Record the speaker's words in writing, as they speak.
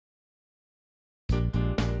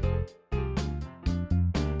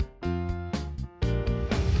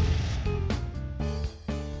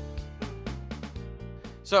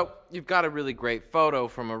So you've got a really great photo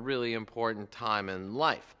from a really important time in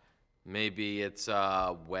life. Maybe it's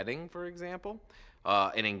a wedding, for example,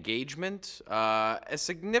 an engagement, a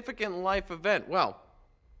significant life event. Well,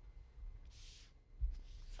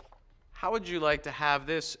 how would you like to have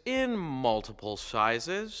this in multiple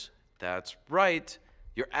sizes? That's right.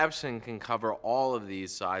 Your Epson can cover all of these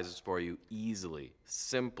sizes for you easily,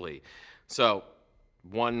 simply. So,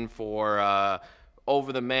 one for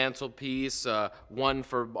over the mantelpiece, one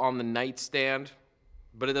for on the nightstand,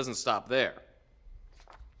 but it doesn't stop there.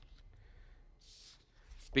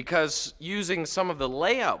 Because using some of the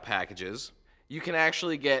layout packages, you can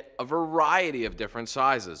actually get a variety of different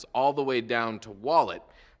sizes, all the way down to wallet.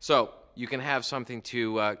 So you can have something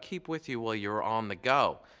to keep with you while you're on the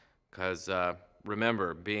go. Because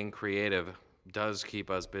remember, being creative does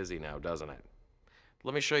keep us busy now, doesn't it?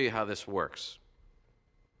 Let me show you how this works.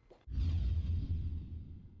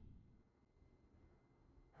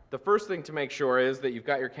 The first thing to make sure is that you've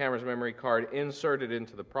got your camera's memory card inserted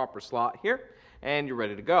into the proper slot here, and you're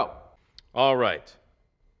ready to go. All right.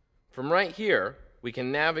 From right here, we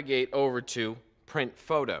can navigate over to Print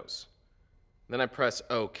Photos. Then I press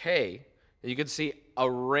OK, and you can see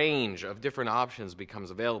a range of different options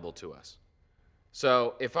becomes available to us.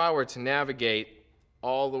 So if I were to navigate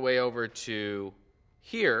all the way over to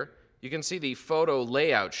here, you can see the photo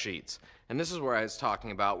layout sheets. And this is where I was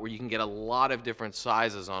talking about, where you can get a lot of different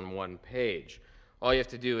sizes on one page. All you have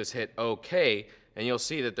to do is hit OK, and you'll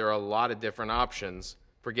see that there are a lot of different options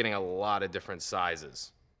for getting a lot of different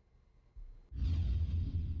sizes.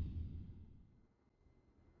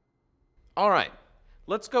 All right,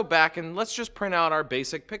 let's go back and let's just print out our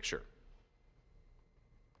basic picture.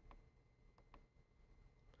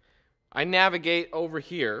 I navigate over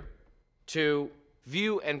here to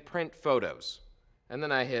View and Print Photos, and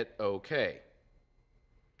then I hit OK.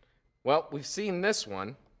 Well, we've seen this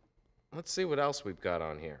one. Let's see what else we've got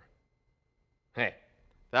on here. Hey,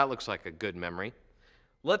 that looks like a good memory.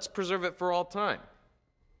 Let's preserve it for all time.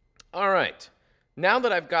 All right, now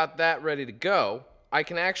that I've got that ready to go, I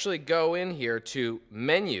can actually go in here to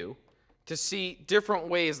Menu to see different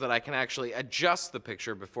ways that I can actually adjust the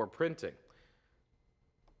picture before printing.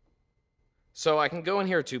 So I can go in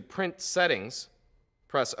here to Print Settings,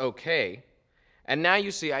 press OK, and now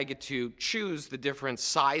you see I get to choose the different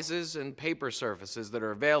sizes and paper surfaces that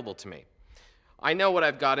are available to me. I know what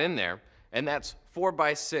I've got in there, and that's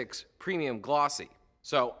 4x6 Premium Glossy.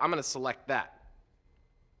 So I'm going to select that.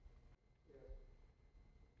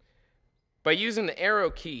 By using the arrow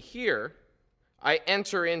key here, I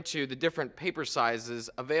enter into the different paper sizes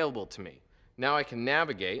available to me. Now I can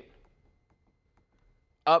navigate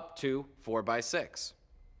up to 4x6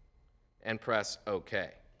 and press OK.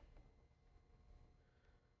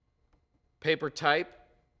 Paper type,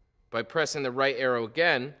 by pressing the right arrow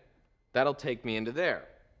again, that'll take me into there.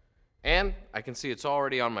 And I can see it's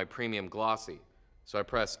already on my Premium Glossy, so I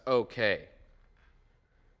press OK.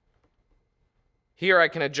 Here I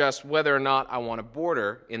can adjust whether or not I want a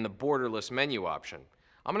border in the borderless menu option.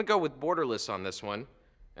 I'm going to go with borderless on this one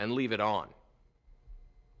and leave it on.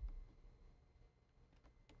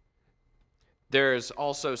 There's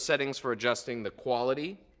also settings for adjusting the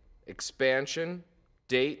quality, expansion,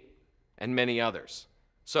 date, and many others.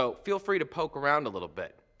 So feel free to poke around a little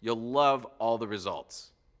bit. You'll love all the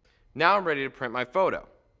results. Now I'm ready to print my photo.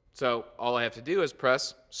 So all I have to do is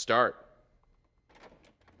press Start.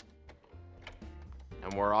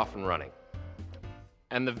 And we're off and running.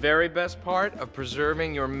 And the very best part of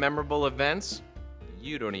preserving your memorable events,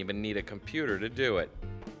 you don't even need a computer to do it.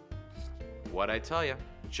 What'd I tell you?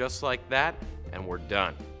 Just like that, and we're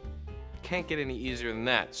done. Can't get any easier than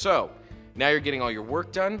that. So, now you're getting all your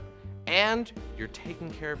work done, and you're taking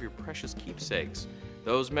care of your precious keepsakes.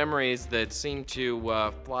 Those memories that seem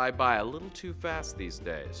to fly by a little too fast these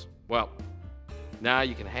days. Well, now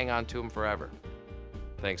you can hang on to them forever,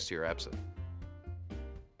 thanks to your Epson.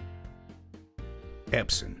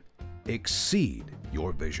 Epson. Exceed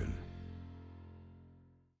your vision.